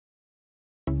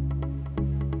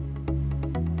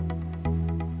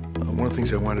One of the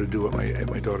things I wanted to do at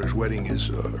my daughter's wedding is,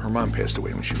 her mom passed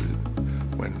away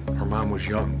when her mom was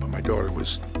young, but my daughter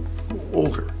was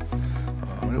older.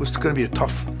 And it was going to be a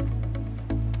tough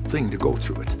thing to go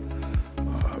through it.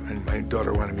 And my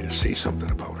daughter wanted me to say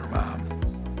something about her mom.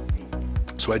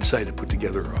 So I decided to put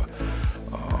together a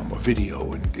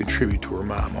video in tribute to her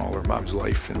mom, all her mom's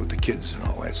life and with the kids and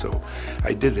all that. So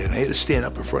I did that, and I had to stand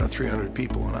up in front of 300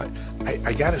 people. And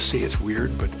I gotta say it's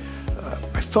weird, but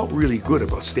I felt really good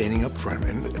about standing up in front of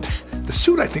them. And the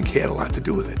suit, I think, had a lot to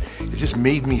do with it. It just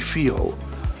made me feel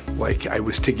like I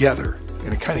was together,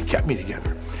 and it kind of kept me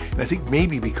together. And I think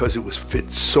maybe because it was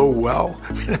fit so well,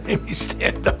 it made me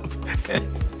stand up.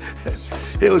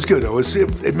 It was good.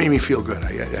 It made me feel good.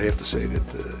 I have to say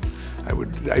that I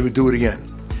would do it again.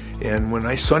 And when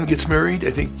my son gets married,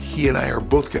 I think he and I are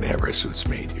both going to have our suits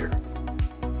made here.